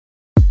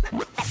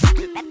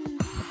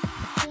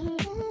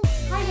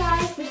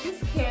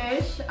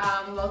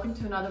Welcome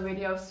to another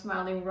video of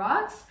Smiling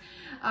Rocks.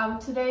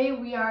 Today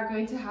we are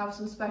going to have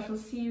some special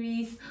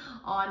series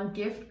on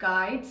gift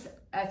guides.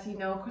 As you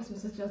know,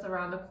 Christmas is just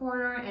around the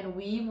corner and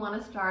we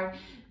want to start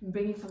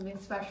bringing something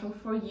special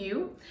for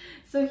you.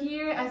 So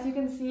here, as you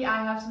can see,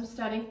 I have some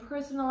stunning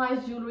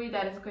personalized jewelry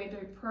that is going to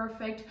be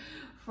perfect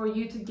for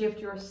you to gift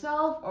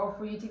yourself or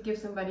for you to give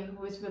somebody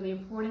who is really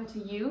important to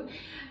you.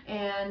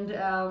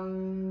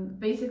 And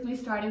basically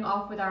starting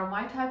off with our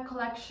My Type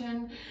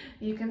collection,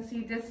 you can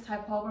see this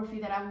typography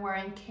that I'm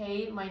wearing,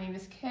 Kate. My name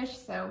is Kish,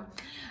 so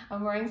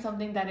I'm wearing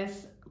something that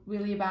is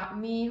really about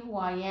me, who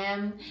I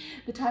am.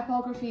 The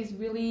typography is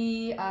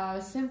really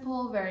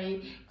simple,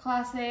 very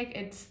classic.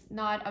 It's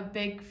not a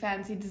big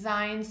fancy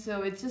design,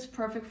 so it's just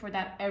perfect for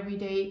that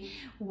everyday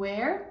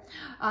wear.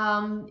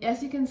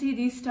 As you can see,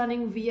 these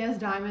stunning VS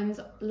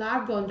diamonds,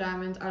 lab grown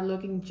diamonds, are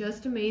looking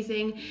just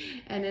amazing,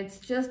 and it's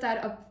just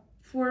that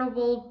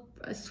affordable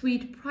a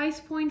sweet price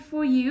point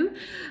for you.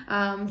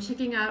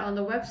 Checking out on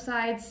the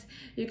websites,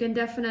 you can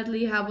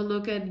definitely have a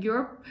look at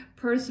your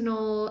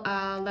personal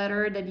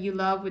letter that you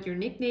love with your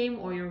nickname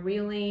or your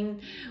real name,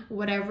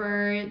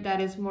 whatever that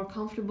is more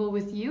comfortable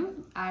with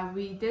you.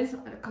 This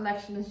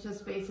collection is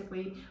just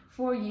basically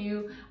for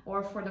you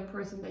or for the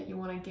person that you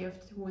want to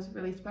gift who is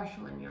really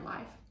special in your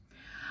life.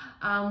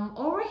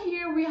 Over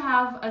here we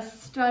have a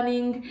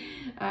stunning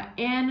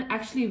and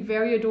actually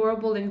very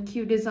adorable and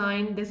cute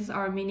design. This is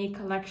our mini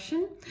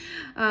collection.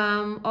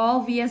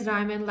 All VS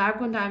diamond, lab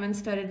grown diamond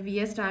studded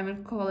VS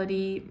diamond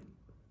quality.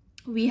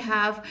 We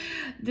have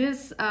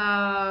this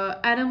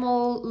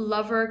animal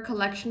lover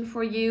collection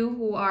for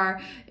you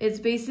it's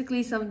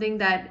basically something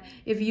that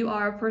if you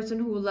are a person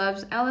who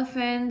loves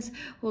elephants,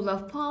 who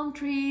love palm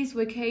trees,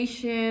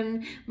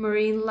 vacation,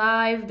 marine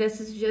life, this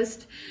is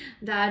just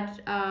that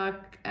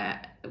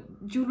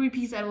jewelry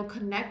piece that will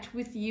connect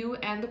with you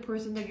and the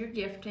person that you're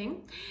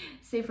gifting.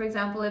 Say for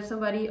example, if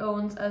somebody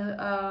owns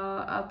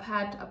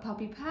a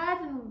puppy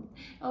pet,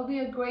 it'll be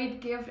a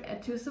great gift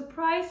to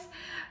surprise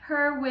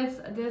her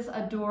with this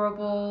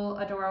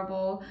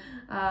adorable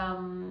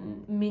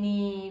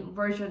mini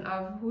version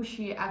of who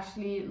she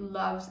actually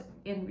loves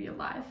in real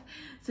life,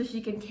 so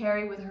she can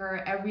carry with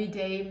her every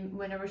day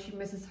whenever she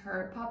misses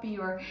her puppy,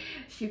 or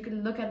she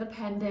can look at the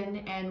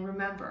pendant and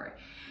remember.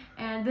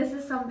 And this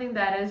is something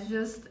that is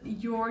just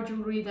your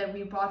jewelry that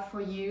we brought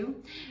for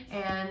you.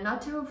 And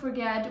not to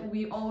forget,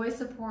 we always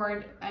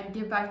support and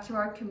give back to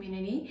our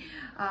community.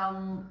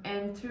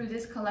 And through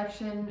this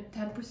collection,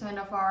 10%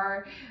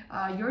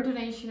 of your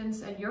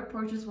donations and your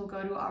purchase will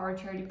go to our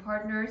charity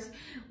partners.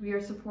 We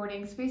are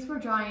supporting Space for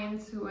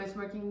Giants, who is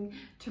working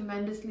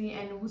tremendously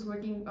and who's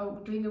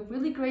doing a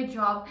really great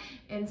job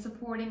in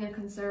supporting and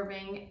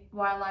conserving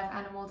wildlife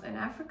animals in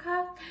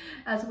Africa,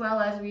 as well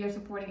as we are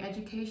supporting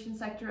education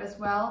sector as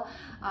well.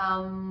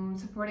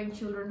 Supporting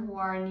children who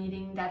are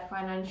needing that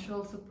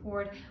financial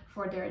support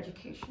for their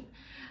education.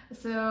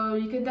 So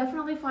you can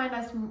definitely find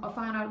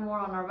out more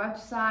on our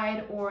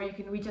website, or you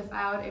can reach us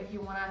out if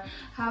you want to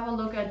have a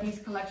look at these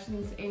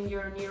collections in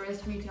your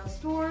nearest retail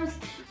stores.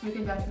 We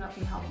can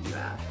definitely help you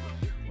out.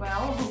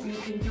 Well, hope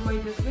you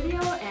enjoyed this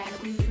video, and